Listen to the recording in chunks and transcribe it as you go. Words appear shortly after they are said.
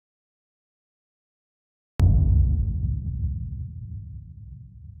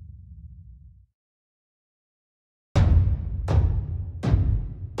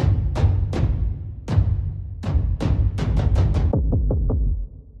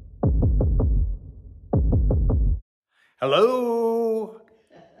Hello.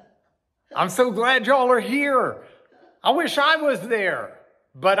 I'm so glad y'all are here. I wish I was there,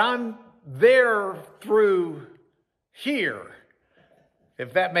 but I'm there through here,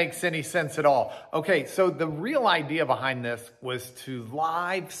 if that makes any sense at all. Okay, so the real idea behind this was to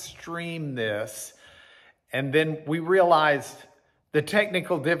live stream this, and then we realized the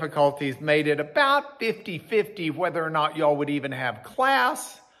technical difficulties made it about 50-50 whether or not y'all would even have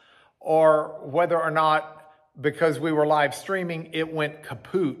class, or whether or not, because we were live streaming, it went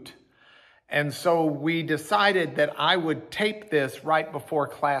kaput. And so we decided that I would tape this right before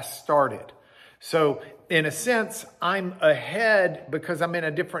class started. So in a sense, I'm ahead because I'm in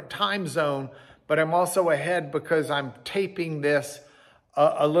a different time zone, but I'm also ahead because I'm taping this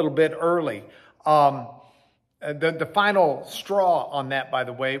a little bit early. The final straw on that, by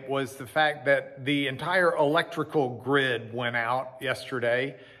the way, was the fact that the entire electrical grid went out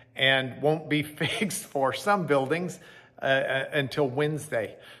yesterday and won't be fixed for some buildings until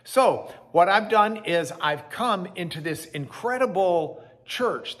Wednesday. So what I've done is I've come into this incredible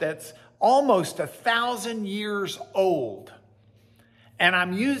church that's almost 1,000 years old, and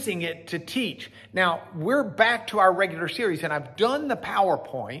I'm using it to teach. Now, we're back to our regular series, and I've done the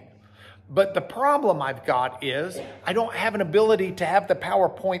PowerPoint, but the problem I've got is I don't have an ability to have the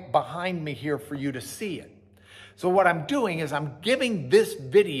PowerPoint behind me here for you to see it. So what I'm doing is I'm giving this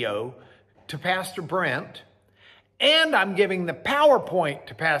video to Pastor Brent, and I'm giving the PowerPoint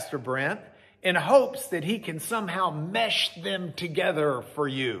to Pastor Brent in hopes that he can somehow mesh them together for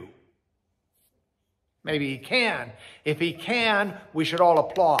you. Maybe he can. If he can, we should all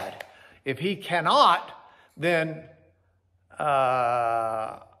applaud. If he cannot, then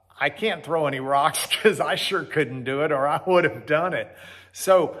I can't throw any rocks because I sure couldn't do it, or I would have done it.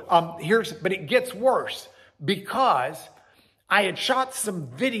 So but it gets worse, because I had shot some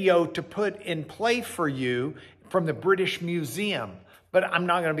video to put in play for you from the British Museum, but I'm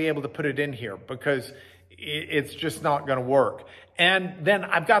not going to be able to put it in here because it's just not going to work. And then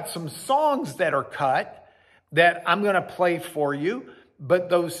I've got some songs that are cut that I'm going to play for you,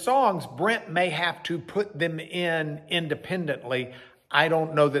 but those songs, Brent may have to put them in independently. I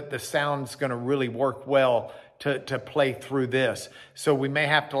don't know that the sound's going to really work well to play through this. So we may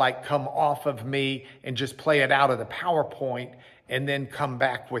have to come off of me and just play it out of the PowerPoint and then come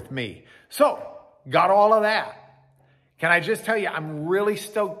back with me. So, got all of that. Can I just tell you, I'm really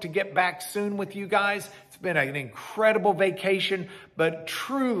stoked to get back soon with you guys. It's been an incredible vacation, but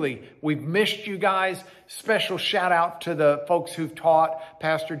truly, we've missed you guys. Special shout out to the folks who've taught,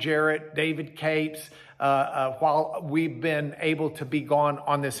 Pastor Jarrett, David Capes, while we've been able to be gone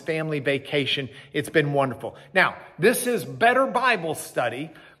on this family vacation. It's been wonderful. Now, this is Better Bible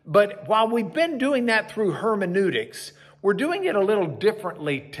Study, but while we've been doing that through hermeneutics, we're doing it a little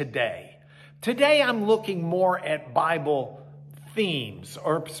differently today. Today, I'm looking more at Bible themes,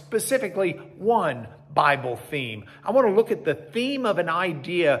 or specifically one Bible theme. I want to look at the theme of an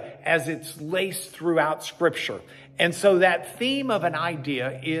idea as it's laced throughout Scripture. And so that theme of an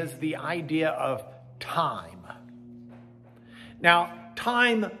idea is the idea of time. Now,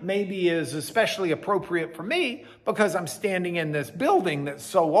 time maybe is especially appropriate for me because I'm standing in this building that's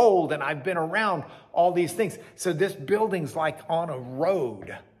so old and I've been around all these things. So this building's like on a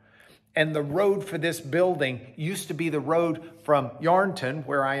road. And the road for this building used to be the road from Yarnton,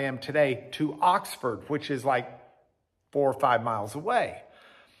 where I am today, to Oxford, which is like 4 or 5 miles away.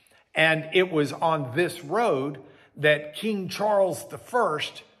 And it was on this road that King Charles I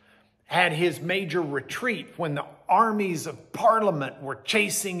had his major retreat when the armies of Parliament were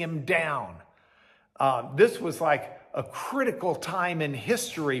chasing him down. This was like a critical time in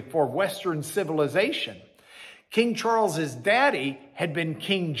history for Western civilization. King Charles's daddy had been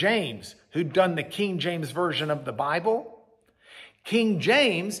King James, who'd done the King James version of the Bible. King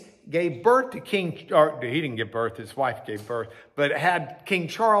James gave birth to he didn't give birth, his wife gave birth, but had King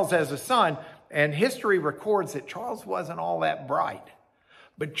Charles as a son. And history records that Charles wasn't all that bright.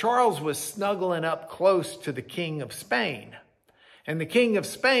 But Charles was snuggling up close to the King of Spain. And the King of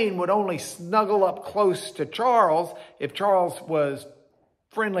Spain would only snuggle up close to Charles if Charles was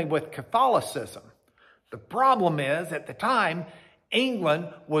friendly with Catholicism. The problem is, at the time, England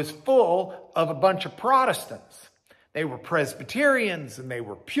was full of a bunch of Protestants. They were Presbyterians, and they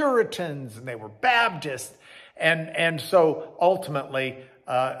were Puritans, and they were Baptists. And so ultimately,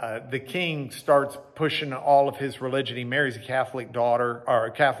 the king starts pushing all of his religion. He marries a Catholic daughter, or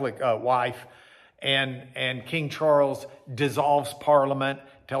a Catholic wife. And King Charles dissolves Parliament,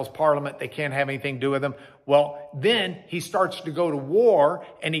 tells Parliament they can't have anything to do with him. Well, then he starts to go to war,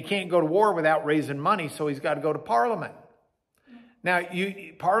 and he can't go to war without raising money, so he's got to go to Parliament. Now,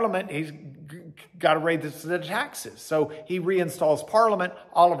 Parliament, he's got to raise the taxes. So he reinstalls Parliament.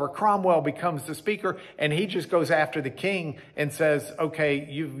 Oliver Cromwell becomes the speaker, and he just goes after the king and says, okay,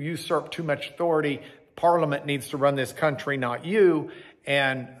 you've usurped too much authority. Parliament needs to run this country, not you.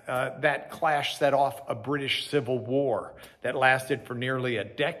 And that clash set off a British Civil War that lasted for nearly a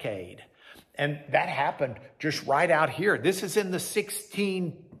decade. And that happened just right out here. This is in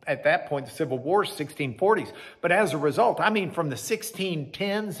the at that point, the Civil War is 1640s. But as a result, I mean, from the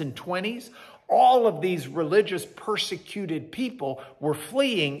 1610s and 20s, all of these religious persecuted people were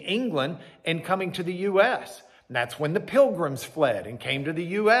fleeing England and coming to the U.S. And that's when the Pilgrims fled and came to the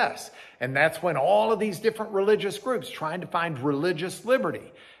U.S. And that's when all of these different religious groups trying to find religious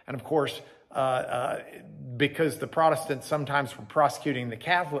liberty. And of course, because the Protestants sometimes were persecuting the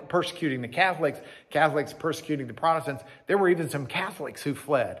Catholics, Catholics persecuting the Protestants, there were even some Catholics who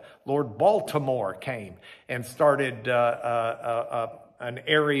fled. Lord Baltimore came and started an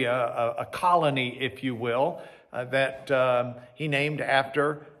area, a colony, if you will, that he named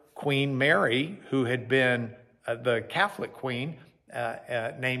after Queen Mary, who had been the Catholic queen,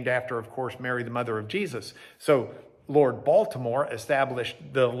 named after, of course, Mary, the mother of Jesus. So Lord Baltimore established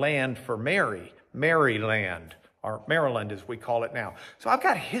the land for Mary, Maryland, or Maryland as we call it now. So I've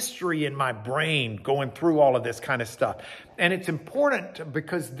got history in my brain going through all of this kind of stuff. And it's important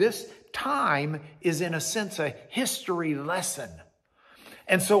because this time is, in a sense, a history lesson.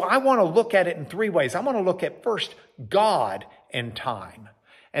 And so I want to look at it in three ways. I want to look at first God and time.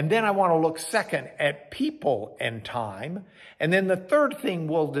 And then I want to look second at people and time. And then the third thing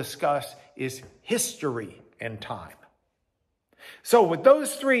we'll discuss is history and time. So with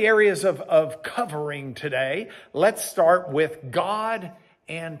those three areas of covering today, let's start with God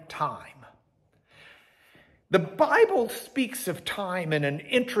and time. The Bible speaks of time in an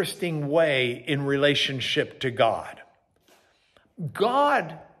interesting way in relationship to God.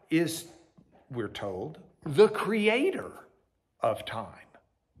 God is, we're told, the creator of time.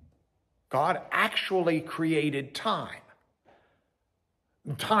 God actually created time.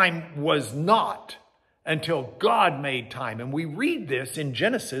 Time was not until God made time. And we read this in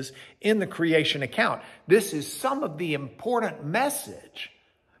Genesis in the creation account. This is some of the important message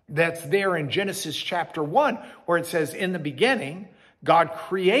that's there in Genesis chapter 1, where it says, in the beginning, God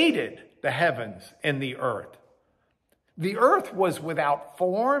created the heavens and the earth. The earth was without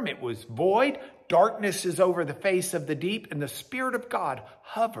form. It was void. Darkness is over the face of the deep, and the Spirit of God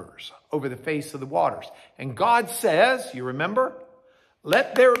hovers over the face of the waters. And God says, you remember,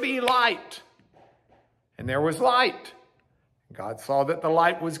 let there be light. And there was light. God saw that the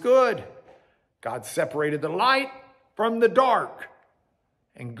light was good. God separated the light from the dark.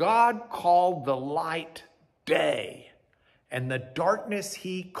 And God called the light day, and the darkness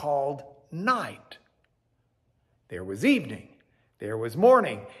he called night. There was evening, there was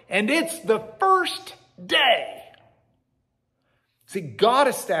morning, and it's the first day. See, God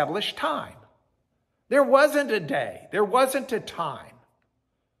established time. There wasn't a day, there wasn't a time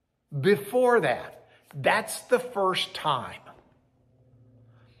before that. That's the first time.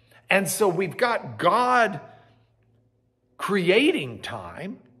 And so we've got God creating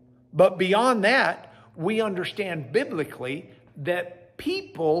time, but beyond that, we understand biblically that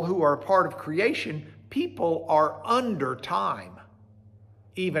people who are a part of creation, people are under time,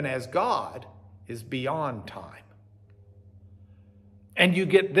 even as God is beyond time. And you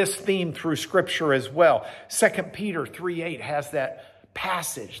get this theme through Scripture as well. 2 Peter 3:8 has that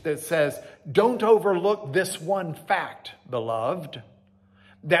passage that says, don't overlook this one fact, beloved,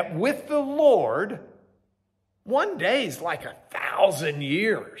 that with the Lord, one day is like 1,000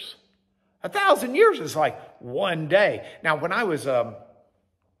 years. 1,000 years is like one day. Now, when I was young,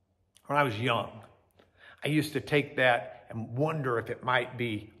 I used to take that and wonder if it might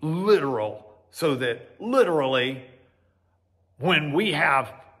be literal, so that literally when we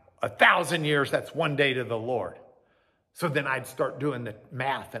have 1,000 years, that's one day to the Lord. So then I'd start doing the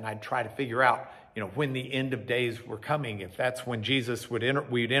math and I'd try to figure out, when the end of days were coming, if that's when Jesus we'd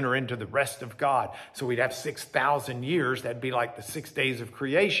enter into the rest of God. So we'd have 6,000 years. That'd be like the 6 days of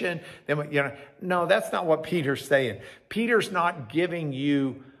creation. Then, no, that's not what Peter's saying. Peter's not giving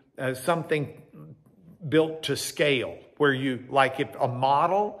you something built to scale where you, like if a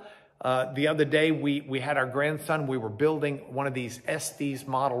model. The other day we had our grandson, we were building one of these Estes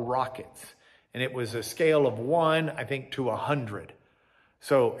model rockets. And it was a scale of 1, I think, to 100.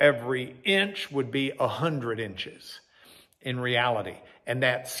 So every inch would be 100 inches in reality. And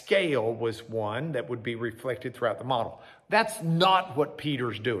that scale was one that would be reflected throughout the model. That's not what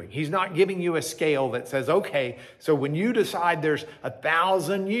Peter's doing. He's not giving you a scale that says, okay, so when you decide there's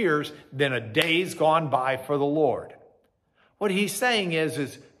 1,000 years, then a day's gone by for the Lord. What he's saying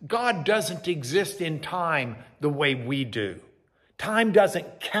is God doesn't exist in time the way we do. Time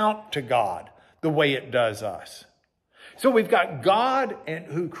doesn't count to God the way it does us. So we've got God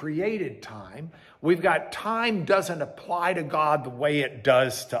who created time. We've got time doesn't apply to God the way it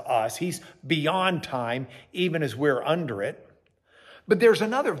does to us. He's beyond time, even as we're under it. But there's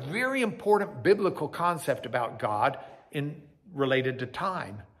another very important biblical concept about God related to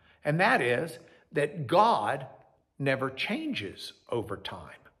time. And that is that God never changes over time.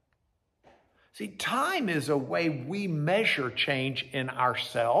 See, time is a way we measure change in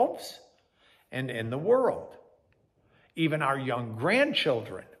ourselves and in the world. Even our young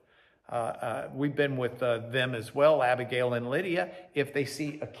grandchildren, we've been with them as well, Abigail and Lydia. If they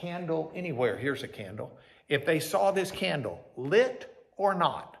see a candle anywhere, here's a candle. If they saw this candle lit or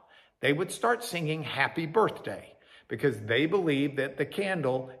not, they would start singing happy birthday because they believe that the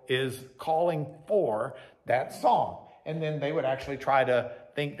candle is calling for that song. And then they would actually try to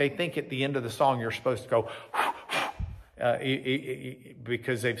they think at the end of the song you're supposed to go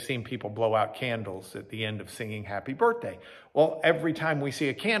because they've seen people blow out candles at the end of singing happy birthday. Well, every time we see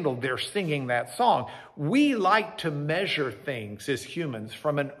a candle, they're singing that song. We like to measure things as humans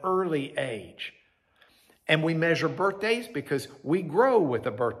from an early age. And we measure birthdays because we grow with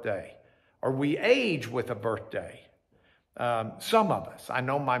a birthday or we age with a birthday. Some of us, I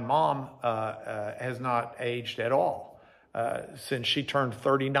know my mom has not aged at all since she turned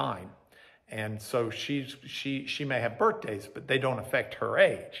 39. And so she may have birthdays, but they don't affect her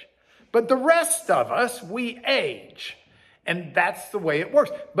age. But the rest of us, we age. And that's the way it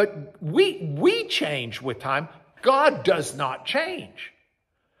works. But we change with time. God does not change.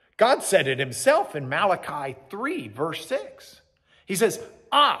 God said it himself in Malachi 3, verse 6. He says,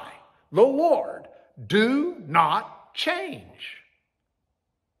 I, the Lord, do not change.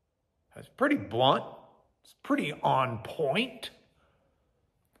 That's pretty blunt. It's pretty on point.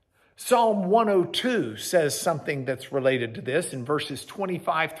 Psalm 102 says something that's related to this in verses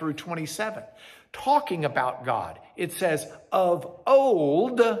 25 through 27. Talking about God, it says, of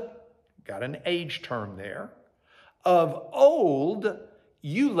old, got an age term there, of old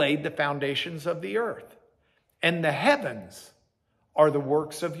you laid the foundations of the earth, and the heavens are the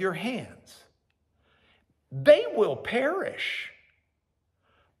works of your hands. They will perish,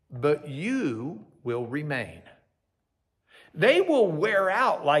 but you will remain. They will wear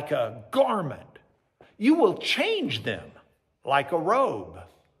out like a garment. You will change them like a robe.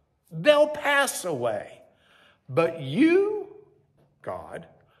 They'll pass away. But you, God,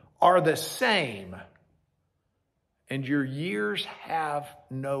 are the same, and your years have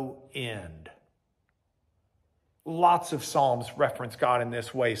no end. Lots of Psalms reference God in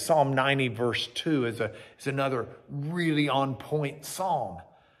this way. Psalm 90 verse 2 is another really on point psalm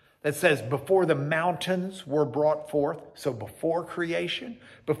that says, before the mountains were brought forth, so before creation,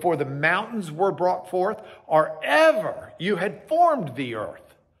 before the mountains were brought forth, or ever you had formed the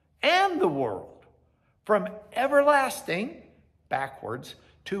earth and the world, from everlasting backwards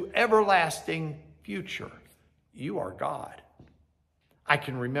to everlasting future, you are God. I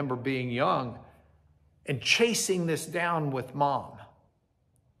can remember being young and chasing this down with Mom.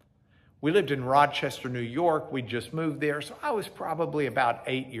 We lived in Rochester, New York. We just moved there, so I was probably about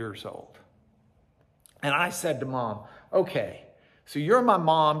 8 years old. And I said to Mom, okay, so you're my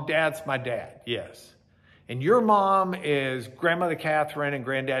mom, Dad's my dad, yes. And your mom is Grandmother Catherine and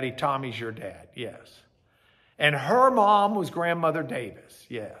Granddaddy Tommy's your dad, yes. And her mom was Grandmother Davis,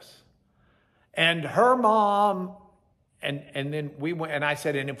 yes. And her mom, and then we went, and I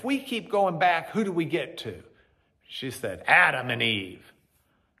said, and if we keep going back, who do we get to? She said, Adam and Eve.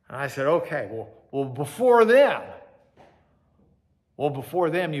 And I said, okay, well, before them,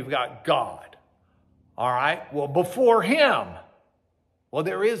 you've got God. All right, well, before him, well,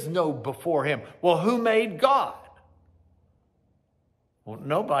 there is no before him. Well, who made God? Well,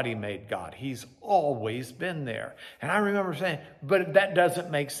 nobody made God. He's always been there. And I remember saying, but that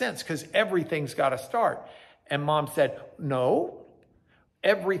doesn't make sense because everything's got to start. And Mom said, no.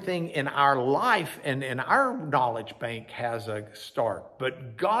 Everything in our life and in our knowledge bank has a start,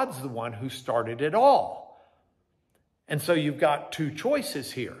 but God's the one who started it all. And so you've got two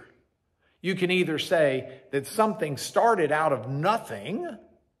choices here. You can either say that something started out of nothing,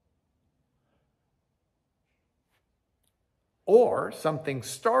 or something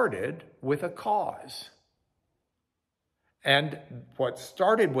started with a cause. And what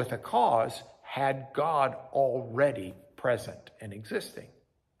started with a cause had God already present and existing.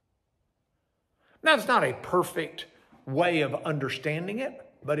 Now, it's not a perfect way of understanding it,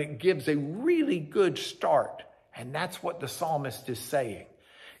 but it gives a really good start. And that's what the psalmist is saying.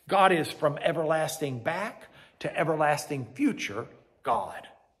 God is from everlasting back to everlasting future God.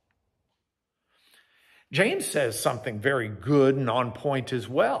 James says something very good and on point as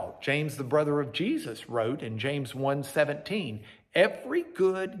well. James, the brother of Jesus, wrote in James 1:17, every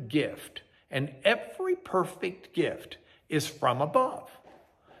good gift and every perfect gift is from above,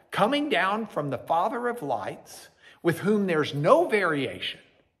 coming down from the Father of lights, with whom there's no variation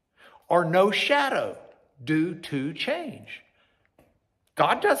or no shadow due to change.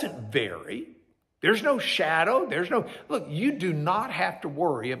 God doesn't vary. There's no shadow. Look, you do not have to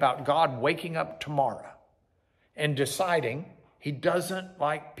worry about God waking up tomorrow and deciding he doesn't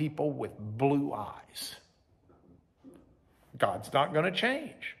like people with blue eyes. God's not going to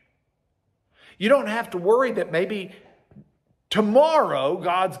change. You don't have to worry that maybe tomorrow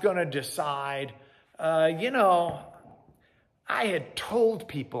God's going to decide, I had told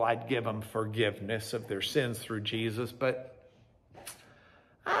people I'd give them forgiveness of their sins through Jesus, but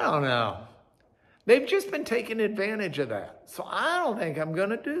I don't know. They've just been taking advantage of that. So I don't think I'm going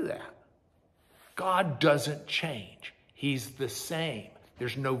to do that. God doesn't change. He's the same.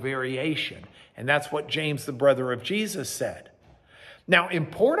 There's no variation. And that's what James, the brother of Jesus, said. Now,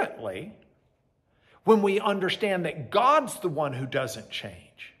 importantly, when we understand that God's the one who doesn't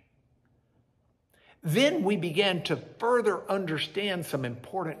change, then we begin to further understand some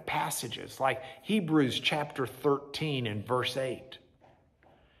important passages like Hebrews chapter 13 and verse 8.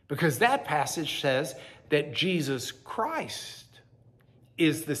 Because that passage says that Jesus Christ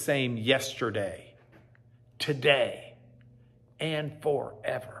is the same yesterday, today, and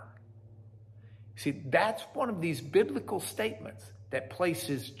forever. See, that's one of these biblical statements that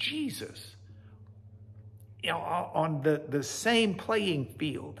places Jesus on the same playing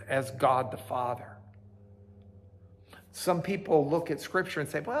field as God the Father. Some people look at Scripture and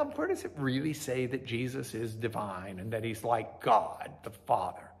say, well, where does it really say that Jesus is divine and that he's like God the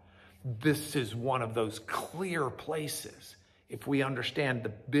Father? This is one of those clear places if we understand the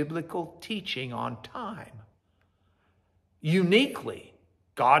biblical teaching on time. Uniquely,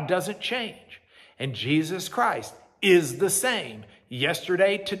 God doesn't change, and Jesus Christ is the same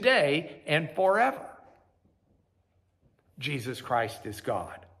yesterday, today, and forever. Jesus Christ is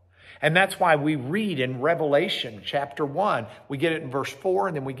God. And that's why we read in Revelation chapter 1, we get it in verse 4,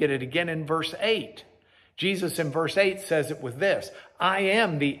 and then we get it again in verse 8. Jesus in verse 8 says it with this, I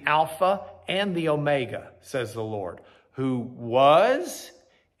am the Alpha and the Omega, says the Lord, who was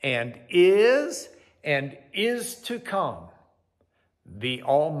and is to come, the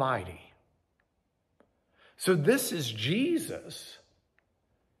Almighty. So this is Jesus,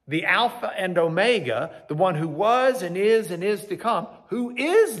 the Alpha and Omega, the one who was and is to come, who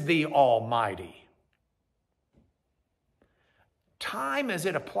is the Almighty. Time as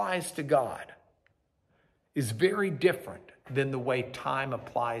it applies to God is very different than the way time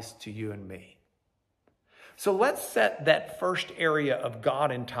applies to you and me. So let's set that first area of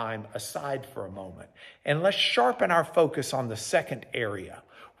God and time aside for a moment, and let's sharpen our focus on the second area,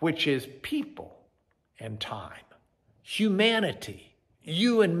 which is people and time. Humanity,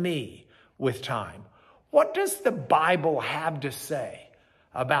 you and me with time. What does the Bible have to say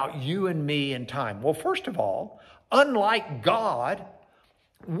about you and me and time? Well, first of all, unlike God,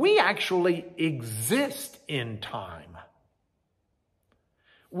 we actually exist in time.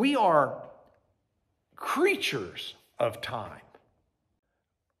 We are creatures of time.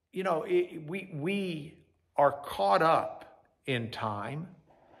 We are caught up in time.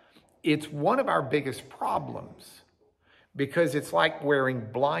 It's one of our biggest problems because it's like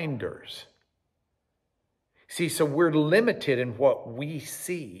wearing blinders. See, so we're limited in what we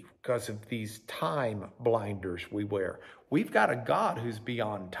see because of these time blinders we wear. We've got a God who's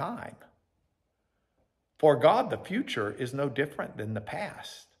beyond time. For God, the future is no different than the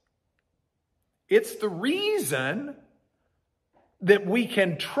past. It's the reason that we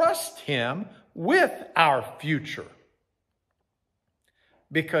can trust him with our future.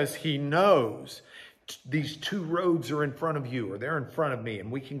 Because he knows these two roads are in front of you or they're in front of me and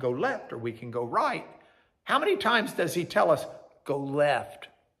we can go left or we can go right. How many times does he tell us, go left?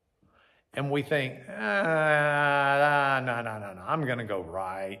 And we think, no, I'm going to go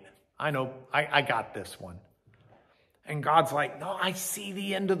right. I know, I got this one. And God's like, no, I see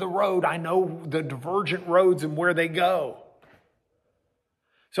the end of the road. I know the divergent roads and where they go.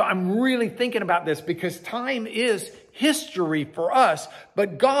 So I'm really thinking about this because time is history for us,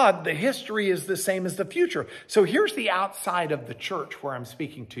 but God, the history is the same as the future. So here's the outside of the church where I'm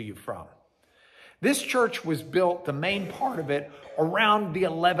speaking to you from. This church was built, the main part of it, around the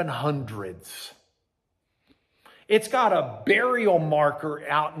 1100s. It's got a burial marker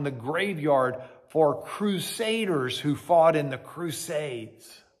out in the graveyard for crusaders who fought in the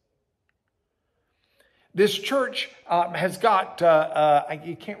Crusades. This church has got,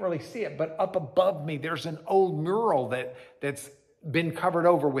 you can't really see it, but up above me, there's an old mural that's been covered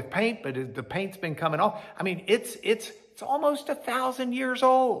over with paint, but the paint's been coming off. I mean, it's almost 1,000 years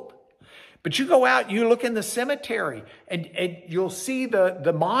old. But you go out, you look in the cemetery, and you'll see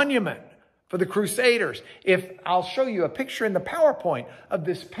the monument for the Crusaders. I'll show you a picture in the PowerPoint of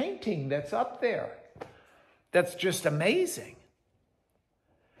this painting that's up there. That's just amazing.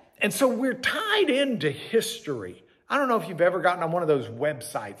 And so we're tied into history. I don't know if you've ever gotten on one of those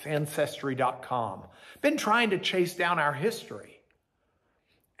websites, Ancestry.com. Been trying to chase down our history.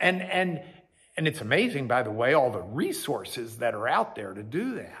 And it's amazing, by the way, all the resources that are out there to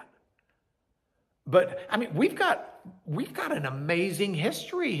do that. But I mean, we've got an amazing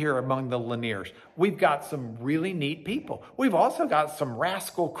history here among the Laniers. We've got some really neat people. We've also got some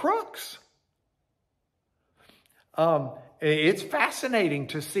rascal crooks. It's fascinating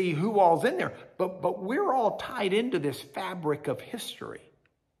to see who all's in there, but we're all tied into this fabric of history.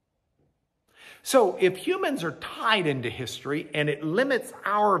 So if humans are tied into history and it limits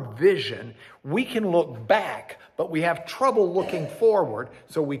our vision, we can look back, but we have trouble looking forward.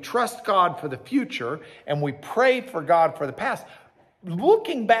 So we trust God for the future and we pray for God for the past.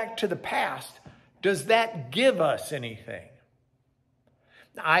 Looking back to the past, does that give us anything?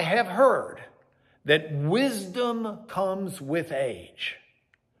 I have heard that wisdom comes with age.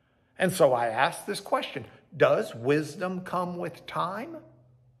 And so I ask this question, does wisdom come with time?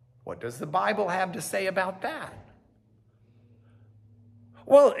 What does the Bible have to say about that?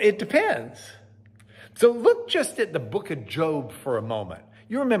 Well, it depends. So look just at the book of Job for a moment.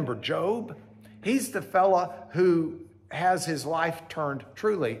 You remember Job? He's the fella who has his life turned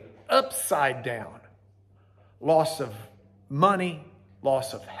truly upside down. Loss of money,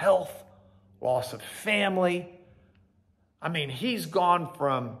 loss of health, loss of family. I mean, he's gone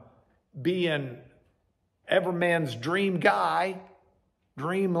from being every man's dream guy,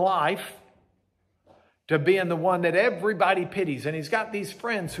 dream life, to being the one that everybody pities. And he's got these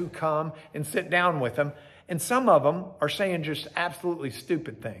friends who come and sit down with him. And some of them are saying just absolutely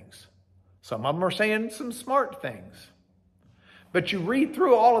stupid things. Some of them are saying some smart things. But you read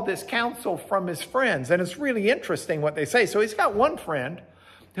through all of this counsel from his friends, and it's really interesting what they say. So he's got one friend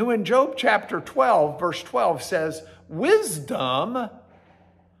who in Job chapter 12, verse 12 says, wisdom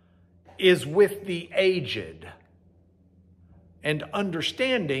is with the aged, and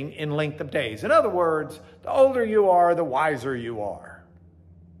understanding in length of days. In other words, the older you are, the wiser you are.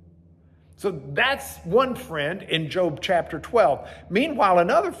 So that's one friend in Job chapter 12. Meanwhile,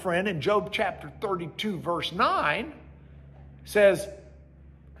 another friend in Job chapter 32, verse 9 says,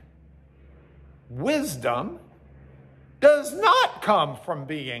 wisdom does not come from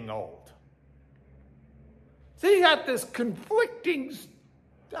being old. So you got this conflicting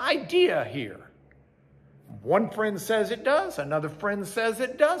idea here. One friend says it does, another friend says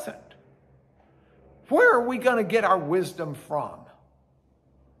it doesn't. Where are we going to get our wisdom from?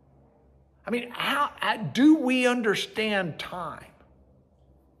 I mean, how do we understand time?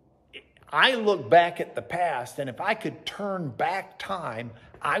 I look back at the past, and if I could turn back time,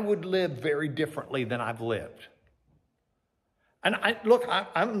 I would live very differently than I've lived. And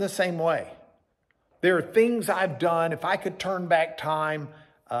I'm the same way. There are things I've done, if I could turn back time,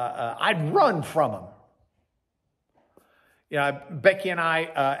 I'd run from them. You know, Becky and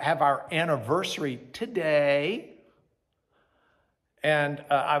I have our anniversary today. And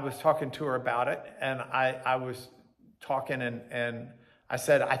I was talking to her about it. And I was talking and I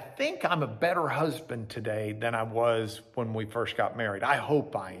said, I think I'm a better husband today than I was when we first got married. I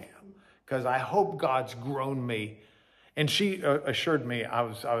hope I am. Because I hope God's grown me. And she assured me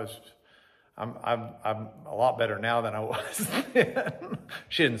I'm a lot better now than I was then.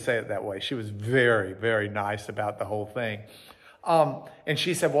 She didn't say it that way. She was very, very nice about the whole thing. And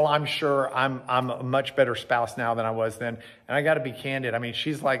she said, well, I'm sure I'm a much better spouse now than I was then. And I got to be candid. I mean,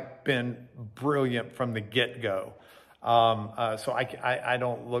 she's like been brilliant from the get-go. So I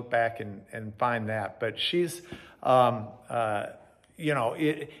don't look back and find that. But she's, you know,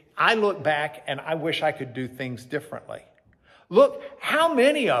 I look back and I wish I could do things differently. Look, how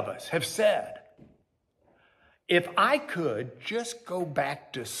many of us have said, if I could just go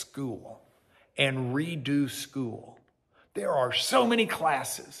back to school and redo school, there are so many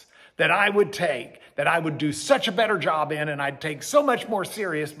classes that I would take, that I would do such a better job in, and I'd take so much more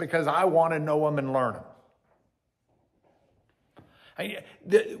serious because I want to know them and learn them.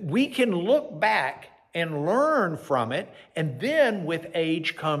 We can look back and learn from it, and then with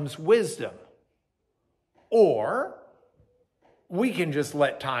age comes wisdom. Or we can just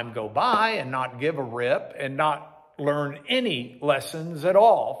let time go by and not give a rip and not learn any lessons at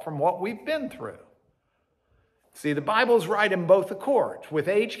all from what we've been through. See, the Bible's right in both accords. With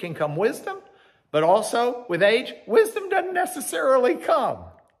age can come wisdom, but also with age, wisdom doesn't necessarily come.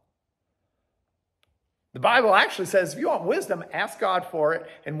 The Bible actually says if you want wisdom, ask God for it.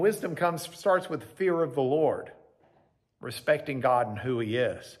 And wisdom starts with fear of the Lord, respecting God and who he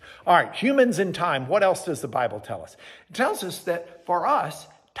is. All right, humans in time. What else does the Bible tell us? It tells us that for us,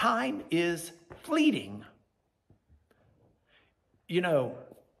 time is fleeting. You know,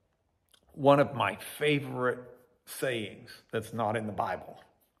 one of my favorite sayings that's not in the Bible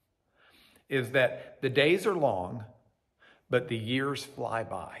is that the days are long, but the years fly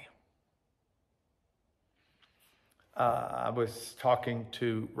by. I was talking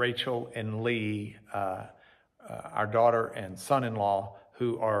to Rachel and Lee, our daughter and son-in-law,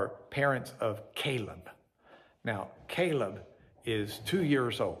 who are parents of Caleb. Now, Caleb is 2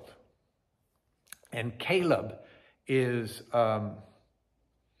 years old. And Caleb is,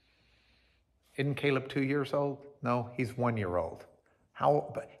 isn't Caleb 2 years old? No, he's 1 year old.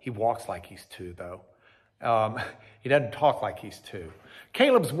 But he walks like he's 2, though. He doesn't talk like he's 2.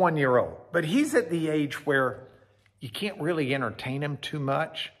 Caleb's 1 year old, but he's at the age where you can't really entertain him too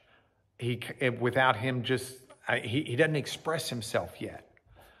much. Without him he doesn't express himself yet.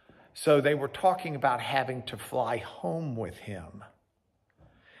 So they were talking about having to fly home with him.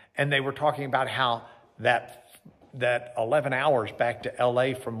 And they were talking about how that 11 hours back to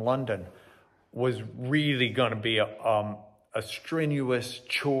LA from London was really going to be a strenuous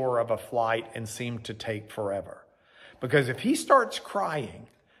chore of a flight and seemed to take forever. Because if he starts crying,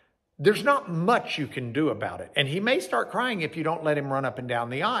 there's not much you can do about it. And he may start crying if you don't let him run up and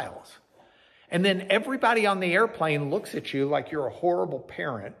down the aisles. And then everybody on the airplane looks at you like you're a horrible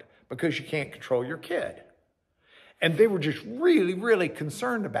parent because you can't control your kid. And they were just really, really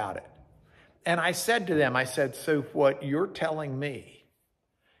concerned about it. And I said to them, so what you're telling me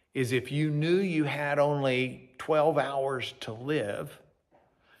is if you knew you had only 12 hours to live,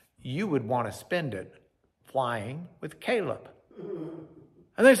 you would want to spend it flying with Caleb.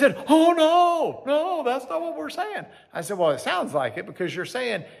 And they said, oh, no, that's not what we're saying. I said, well, it sounds like it because you're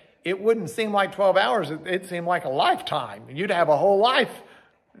saying it wouldn't seem like 12 hours. It seemed like a lifetime. You'd have a whole life.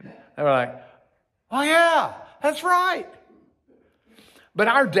 They were like, oh, yeah, that's right. But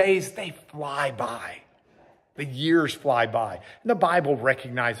our days, they fly by. The years fly by. And the Bible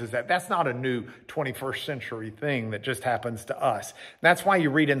recognizes that. That's not a new 21st century thing that just happens to us. That's why you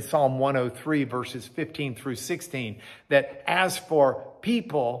read in Psalm 103, verses 15 through 16, that as for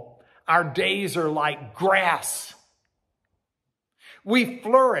people, our days are like grass. We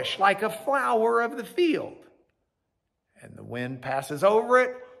flourish like a flower of the field. And the wind passes over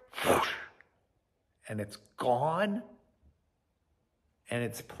it, whoosh, and it's gone, and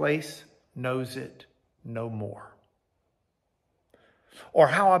its place knows it no more. Or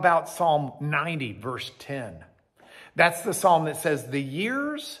how about Psalm 90, verse 10? That's the psalm that says the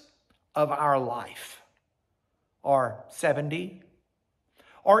years of our life are 70,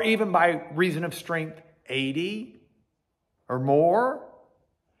 or even by reason of strength, 80 or more.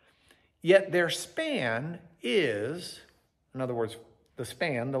 Yet their span is, in other words, the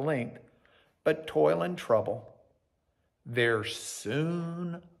span, the length, but toil and trouble, they're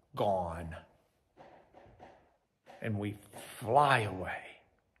soon gone. And we fly away.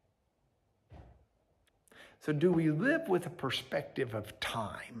 So do we live with a perspective of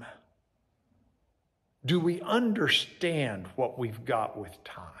time? Do we understand what we've got with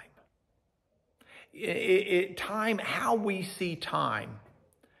time? Time, how we see time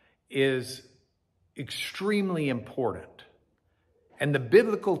is extremely important. And the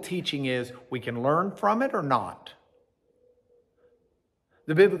biblical teaching is we can learn from it or not.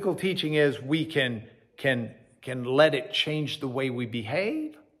 The biblical teaching is we can let it change the way we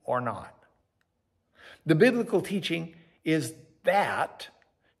behave or not. The biblical teaching is that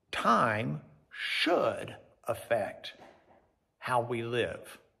time should affect how we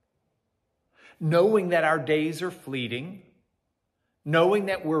live. Knowing that our days are fleeting, knowing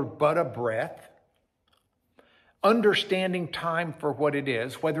that we're but a breath, understanding time for what it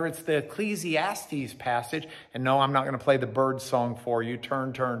is, whether it's the Ecclesiastes passage, and no, I'm not going to play the bird song for you,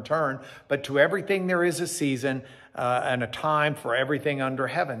 turn, turn, turn, but to everything there is a season and a time for everything under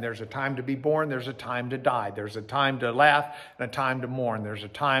heaven. There's a time to be born, there's a time to die, there's a time to laugh and a time to mourn, there's a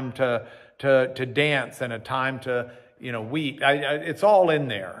time to dance and a time to weep. It's all in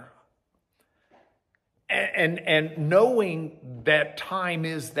there. And knowing that time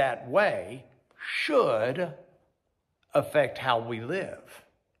is that way should affect how we live.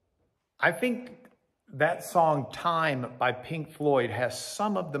 I think that song, Time by Pink Floyd, has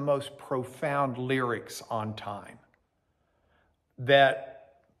some of the most profound lyrics on time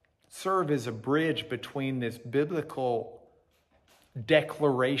that serve as a bridge between this biblical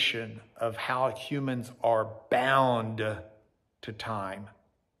declaration of how humans are bound to time,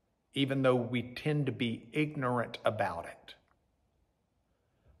 even though we tend to be ignorant about it,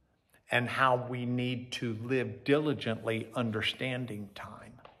 and how we need to live diligently understanding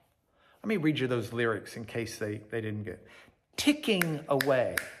time. Let me read you those lyrics in case they didn't get. Ticking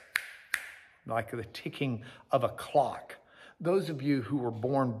away, like the ticking of a clock. Those of you who were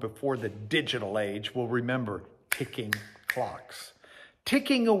born before the digital age will remember ticking clocks.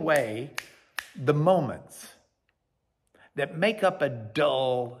 Ticking away the moments that make up a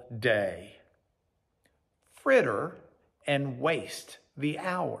dull day. Fritter and waste the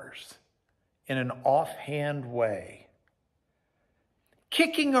hours in an offhand way.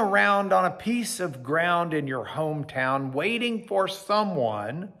 Kicking around on a piece of ground in your hometown, waiting for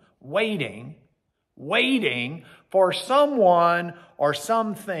someone, waiting for someone or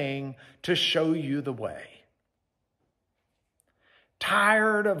something to show you the way.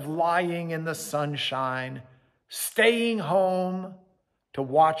 Tired of lying in the sunshine, staying home to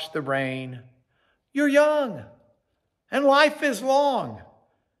watch the rain. You're young and life is long.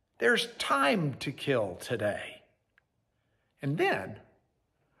 There's time to kill today. And then,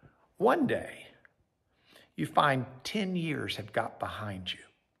 one day, you find 10 years have got behind you.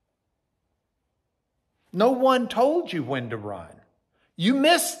 No one told you when to run. You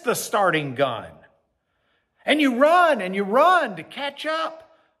missed the starting gun. And you run to catch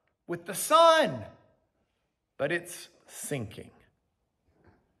up with the sun. But it's sinking.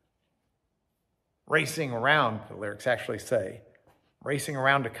 Racing around, the lyrics actually say, racing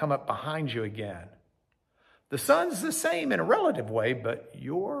around to come up behind you again. The sun's the same in a relative way, but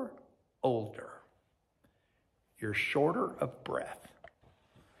you're older. You're shorter of breath.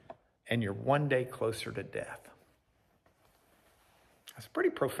 And you're one day closer to death. That's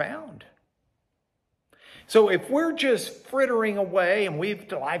pretty profound. So if we're just frittering away and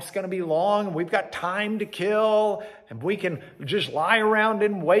life's going to be long and we've got time to kill and we can just lie around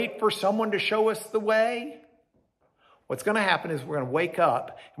and wait for someone to show us the way, what's going to happen is we're going to wake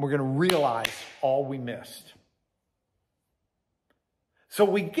up and we're going to realize all we missed. So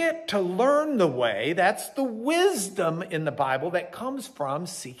we get to learn the way. That's the wisdom in the Bible that comes from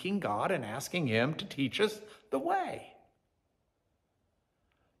seeking God and asking Him to teach us the way.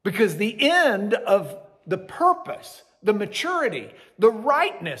 Because the end of the purpose, the maturity, the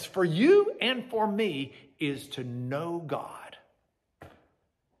rightness for you and for me is to know God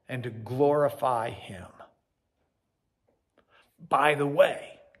and to glorify Him. By the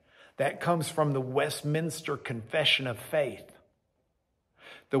way, that comes from the Westminster Confession of Faith.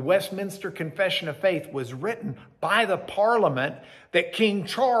 The Westminster Confession of Faith was written by the Parliament that King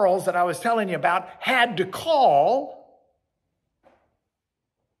Charles, that I was telling you about, had to call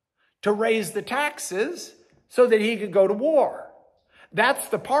to raise the taxes so that he could go to war. That's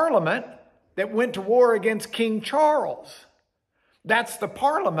the Parliament that went to war against King Charles. That's the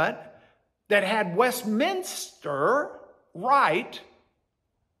Parliament that had Westminster write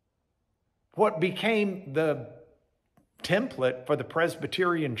what became the template for the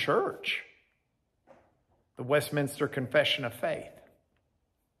Presbyterian Church, the Westminster Confession of Faith.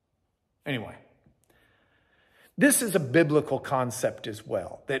 Anyway, this is a biblical concept as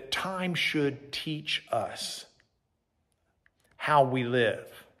well, that time should teach us how we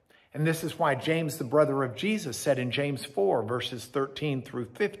live. And this is why James, the brother of Jesus, said in James 4, verses 13 through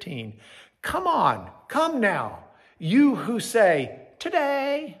 15, "Come on, come now, you who say,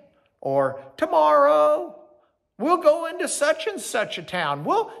 today or tomorrow, we'll go into such and such a town.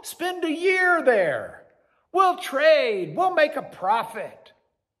 We'll spend a year there. We'll trade. We'll make a profit."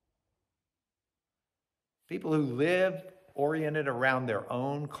 People who live oriented around their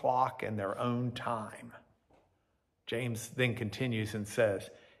own clock and their own time. James then continues and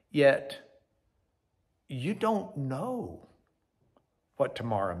says, "Yet you don't know what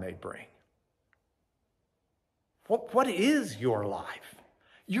tomorrow may bring." What is your life?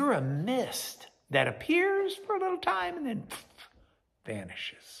 You're a mist that appears for a little time and then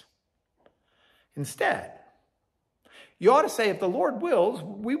vanishes. Instead, you ought to say, if the Lord wills,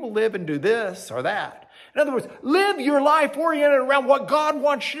 we will live and do this or that. In other words, live your life oriented around what God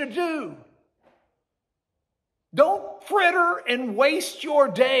wants you to do. Don't fritter and waste your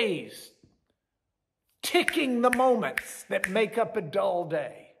days ticking the moments that make up a dull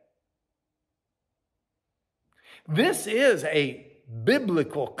day. This is a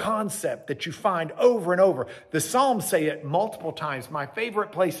biblical concept that you find over and over. The Psalms say it multiple times. My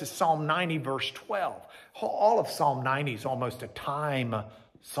favorite place is Psalm 90, verse 12. All of Psalm 90 is almost a time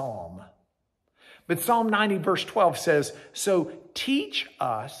psalm. But Psalm 90, verse 12 says, "So teach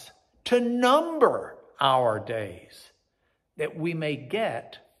us to number our days, that we may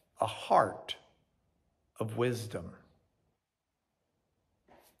get a heart of wisdom.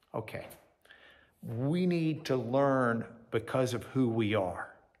 Okay, we need to learn because of who we are.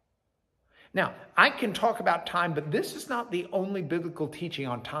 Now, I can talk about time, but this is not the only biblical teaching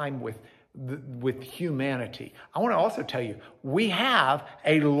on time with humanity. I want to also tell you, we have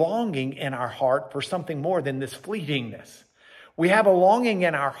a longing in our heart for something more than this fleetingness. We have a longing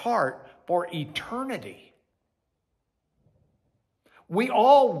in our heart for eternity. We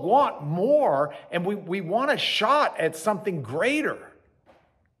all want more, and we want a shot at something greater.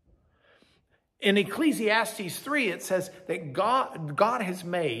 In Ecclesiastes 3, it says that God has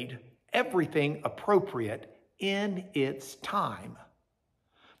made everything appropriate in its time.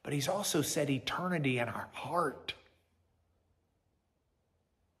 But he's also set eternity in our heart.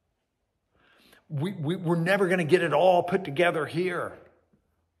 We're never going to get it all put together here.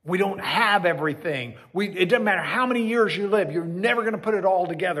 We don't have everything. It doesn't matter how many years you live, you're never going to put it all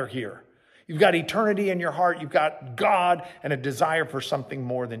together here. You've got eternity in your heart. You've got God and a desire for something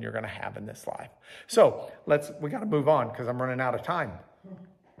more than you're going to have in this life. So we got to move on because I'm running out of time.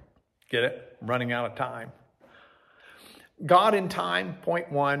 Get it? I'm running out of time. God in time, point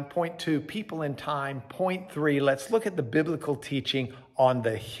 1. Point 2, people in time. Point 3, let's look at the biblical teaching on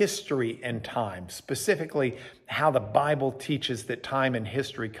the history and time, specifically how the Bible teaches that time and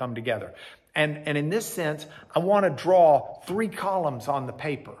history come together. And in this sense, I want to draw 3 columns on the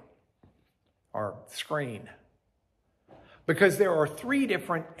paper or screen, because there are 3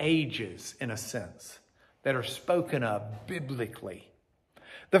 different ages, in a sense, that are spoken of biblically.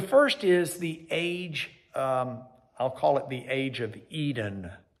 The first is the age, I'll call it the age of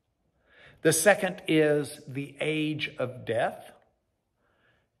Eden. The second is the age of death.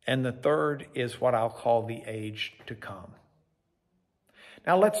 And the third is what I'll call the age to come.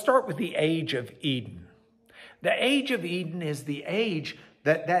 Now let's start with the age of Eden. The age of Eden is the age,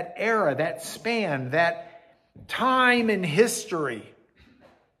 that era, that span, that time in history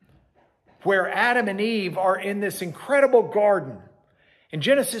where Adam and Eve are in this incredible garden. In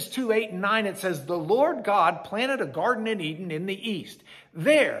Genesis 2, 8, and 9, it says, the Lord God planted a garden in Eden in the east.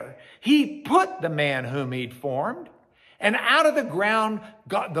 There, he put the man whom he'd formed, and out of the ground,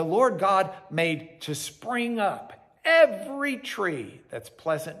 the Lord God made to spring up every tree that's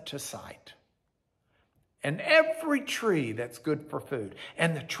pleasant to sight, and every tree that's good for food.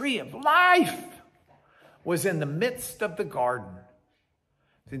 And the tree of life was in the midst of the garden.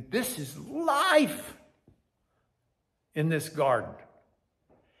 This is life in this garden.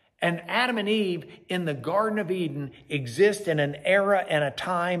 And Adam and Eve in the Garden of Eden exist in an era and a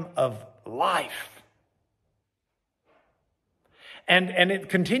time of life. And it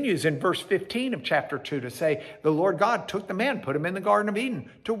continues in verse 15 of chapter 2 to say, the Lord God took the man, put him in the Garden of Eden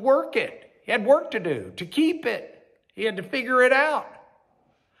to work it. He had work to do, to keep it. He had to figure it out.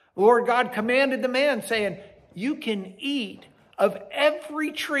 The Lord God commanded the man, saying, you can eat of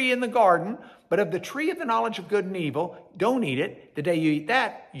every tree in the garden, but of the tree of the knowledge of good and evil, don't eat it. The day you eat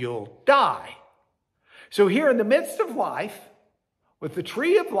that, you'll die. So here in the midst of life, with the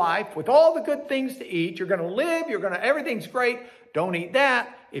tree of life, with all the good things to eat, you're going to live, everything's great. Don't eat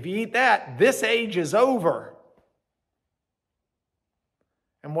that. If you eat that, this age is over.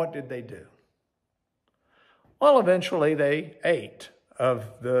 And what did they do? Well, eventually they ate of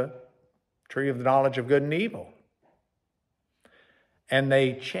the tree of the knowledge of good and evil. And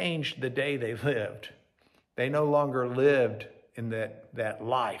they changed the day they lived. They no longer lived in that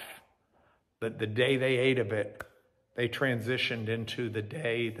life. But the day they ate of it, they transitioned into the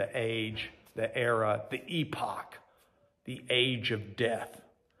day, the age, the era, the epoch, the age of death.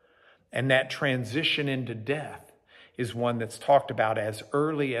 And that transition into death is one that's talked about as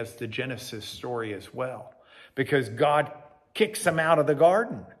early as the Genesis story as well. Because God kicks them out of the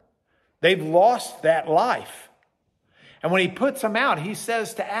garden. They've lost that life. And when he puts them out, he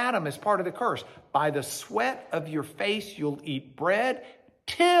says to Adam as part of the curse, by the sweat of your face you'll eat bread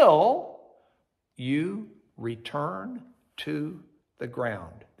till you return to the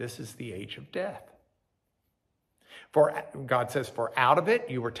ground. This is the age of death. For God says, for out of it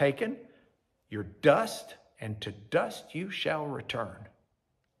you were taken, you're dust, and to dust you shall return.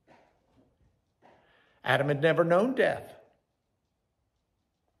 Adam had never known death.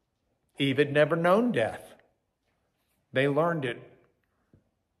 Eve had never known death. They learned it.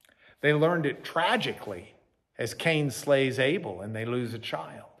 They learned it tragically as Cain slays Abel and they lose a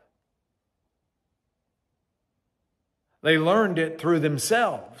child. They learned it through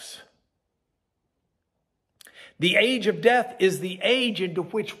themselves. The age of death is the age into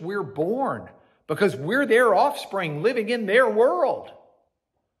which we're born because we're their offspring living in their world.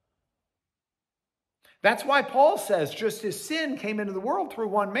 That's why Paul says, just as sin came into the world through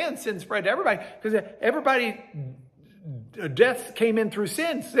one man, sin spread to everybody. Because death came in through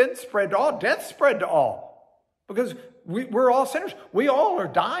sin. Sin spread to all. Death spread to all. Because we're all sinners. We all are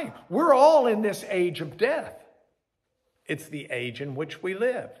dying. We're all in this age of death. It's the age in which we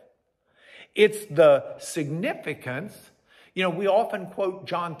live. It's the significance. You know, we often quote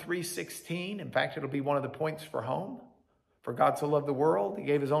John 3:16. In fact, it'll be one of the points for home. For God so loved the world, he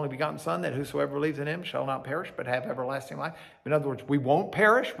gave his only begotten Son, that whosoever believes in him shall not perish, but have everlasting life. In other words, we won't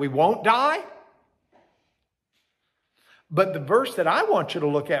perish, we won't die. But the verse that I want you to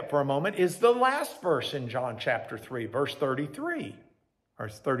look at for a moment is the last verse in John chapter 3, verse 33, or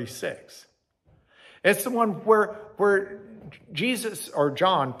 36. It's the one where Jesus, or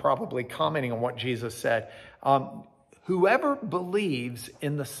John probably commenting on what Jesus said, whoever believes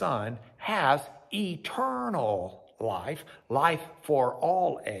in the Son has eternal life, life for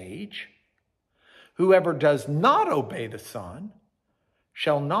all age. Whoever does not obey the Son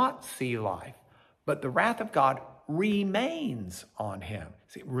shall not see life, but the wrath of God remains on him.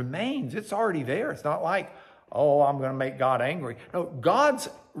 See, remains, it's already there. It's not like, oh, I'm going to make God angry. No, God's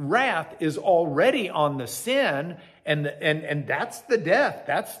wrath is already on the sin, and that's the death.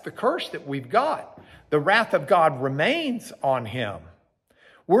 That's the curse that we've got. The wrath of God remains on him.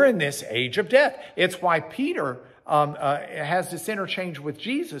 We're in this age of death. It's why Peter has this interchange with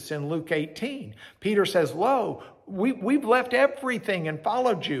Jesus in Luke 18. Peter says, lo, we've left everything and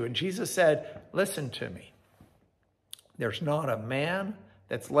followed you. And Jesus said, listen to me. There's not a man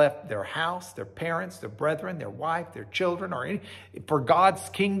that's left their house, their parents, their brethren, their wife, their children, or any, for God's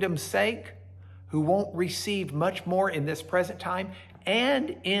kingdom's sake, who won't receive much more in this present time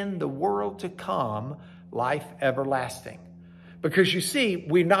and in the world to come, life everlasting. Because you see,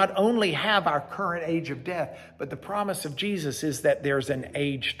 we not only have our current age of death, but the promise of Jesus is that there's an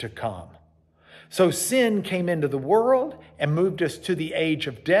age to come. So sin came into the world and moved us to the age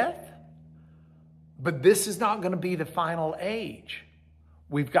of death. But this is not going to be the final age.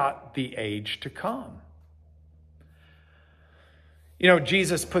 We've got the age to come. You know,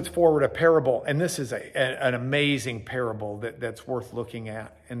 Jesus puts forward a parable, and this is an amazing parable that's worth looking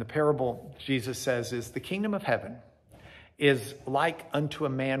at. And the parable, Jesus says, is the kingdom of heaven is like unto a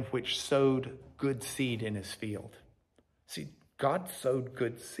man which sowed good seed in his field. See, God sowed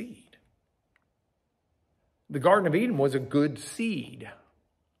good seed. The Garden of Eden was a good seed.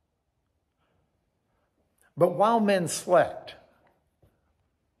 But while men slept,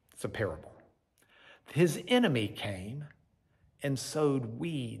 it's a parable, his enemy came and sowed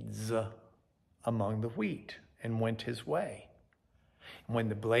weeds among the wheat and went his way. And when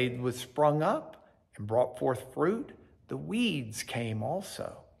the blade was sprung up and brought forth fruit, the weeds came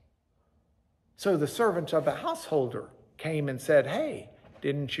also. So the servants of the householder came and said, hey,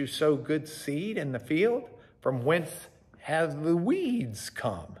 didn't you sow good seed in the field? From whence have the weeds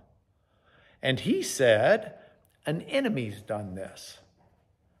come? And he said, an enemy's done this.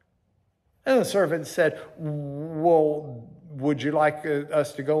 And the servant said, well, would you like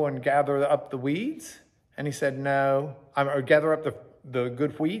us to go and gather up the weeds? And he said, no. Or gather up the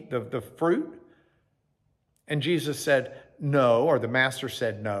good wheat, the fruit? And Jesus said, no, or the master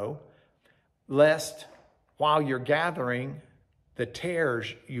said no, lest while you're gathering the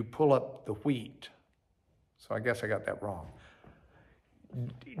tares, you pull up the wheat. So I guess I got that wrong.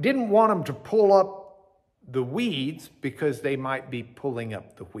 Didn't want them to pull up the weeds because they might be pulling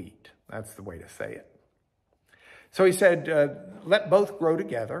up the wheat. That's the way to say it. So he said, let both grow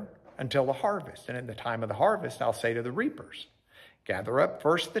together until the harvest. And at the time of the harvest, I'll say to the reapers, gather up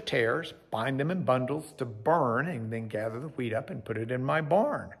first the tares, bind them in bundles to burn, and then gather the wheat up and put it in my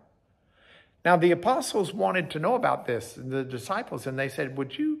barn. Now the apostles wanted to know about this, the disciples, and they said,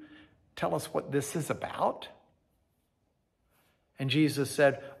 would you tell us what this is about? And Jesus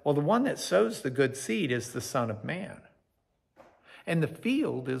said, well, the one that sows the good seed is the Son of Man. And the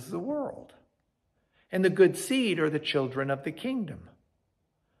field is the world. And the good seed are the children of the kingdom.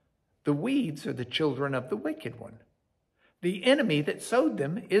 The weeds are the children of the wicked one. The enemy that sowed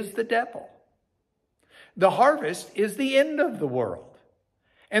them is the devil. The harvest is the end of the world.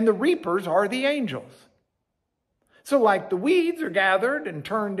 And the reapers are the angels. So like the weeds are gathered and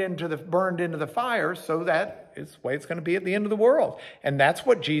burned into the fire, so that is the way it's going to be at the end of the world. And that's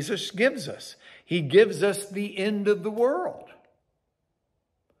what Jesus gives us. He gives us the end of the world.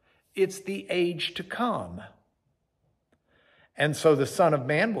 It's the age to come. And so the Son of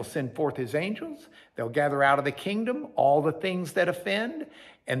Man will send forth his angels. They'll gather out of the kingdom all the things that offend,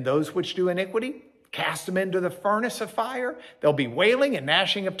 and those which do iniquity, cast them into the furnace of fire. There'll be wailing and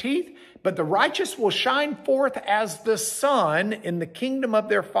gnashing of teeth, but the righteous will shine forth as the sun in the kingdom of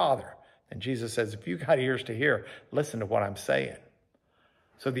their Father. And Jesus says, if you got ears to hear, listen to what I'm saying.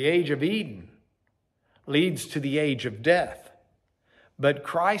 So the age of Eden leads to the age of death. But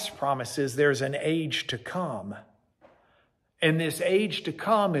Christ promises there's an age to come. And this age to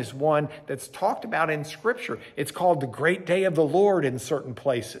come is one that's talked about in Scripture. It's called the great day of the Lord in certain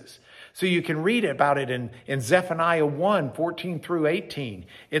places. So you can read about it in Zephaniah 1, 14 through 18.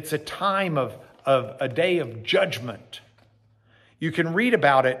 It's a time of a day of judgment. You can read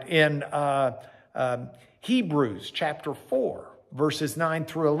about it in Hebrews chapter 4, verses 9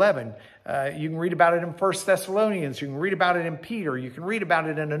 through 11. You can read about it in 1 Thessalonians. You can read about it in Peter. You can read about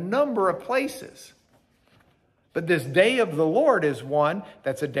it in a number of places. But this day of the Lord is one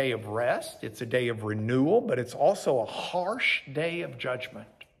that's a day of rest. It's a day of renewal, but it's also a harsh day of judgment.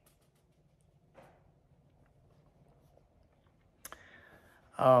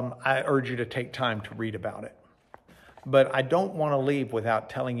 I urge you to take time to read about it. But I don't want to leave without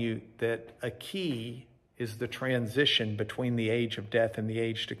telling you that a key is the transition between the age of death and the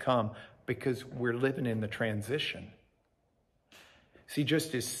age to come, because we're living in the transition. See,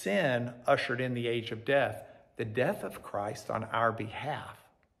 just as sin ushered in the age of death, the death of Christ on our behalf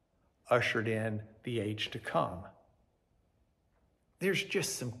ushered in the age to come. There's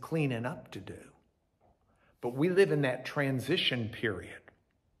just some cleaning up to do. But we live in that transition period.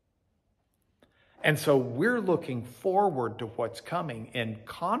 And so we're looking forward to what's coming in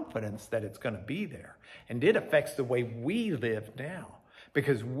confidence that it's going to be there. And it affects the way we live now,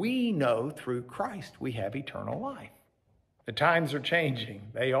 because we know through Christ we have eternal life. The times are changing.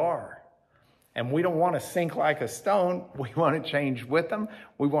 They are. And we don't want to sink like a stone. We want to change with them.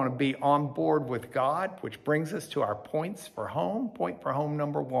 We want to be on board with God, which brings us to our points for home. Point for home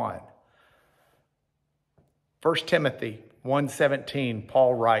number 1. 1 Timothy 1:17,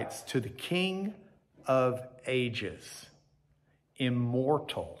 Paul writes, to the King of ages,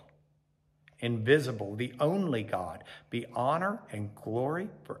 immortal, invisible, the only God, be honor and glory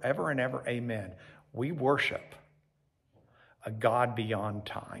forever and ever. Amen. We worship a God beyond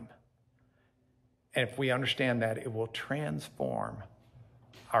time. And if we understand that, it will transform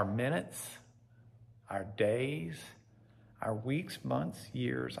our minutes, our days, our weeks, months,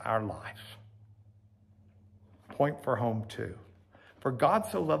 years, our life. Point for home 2. For God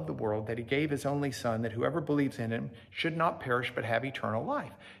so loved the world that he gave his only Son, that whoever believes in him should not perish but have eternal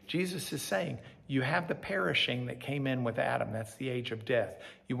life. Jesus is saying, you have the perishing that came in with Adam. That's the age of death.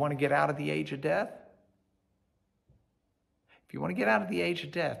 You want to get out of the age of death? If you want to get out of the age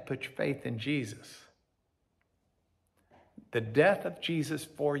of death, put your faith in Jesus. The death of Jesus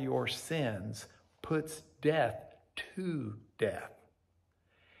for your sins puts death to death.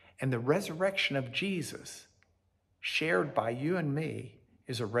 And the resurrection of Jesus, shared by you and me,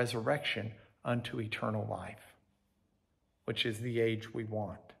 is a resurrection unto eternal life, which is the age we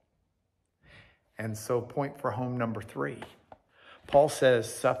want. And so point for home number 3. Paul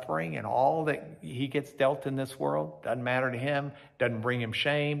says suffering and all that he gets dealt in this world doesn't matter to him, doesn't bring him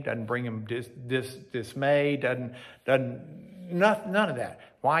shame, doesn't bring him dismay, none of that.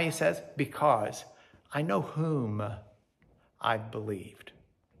 Why, he says? Because I know whom I've believed.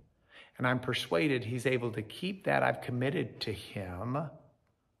 And I'm persuaded he's able to keep that I've committed to him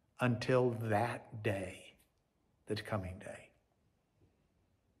until that day, the coming day.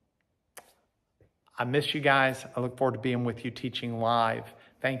 I miss you guys. I look forward to being with you teaching live.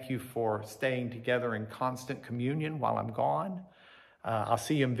 Thank you for staying together in constant communion while I'm gone. I'll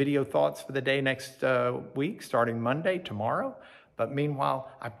see you in video thoughts for the day next week, starting Monday, tomorrow. But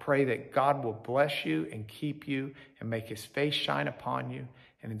meanwhile, I pray that God will bless you and keep you and make his face shine upon you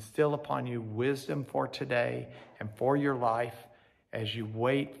and instill upon you wisdom for today and for your life as you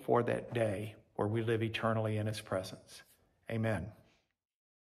wait for that day where we live eternally in his presence. Amen.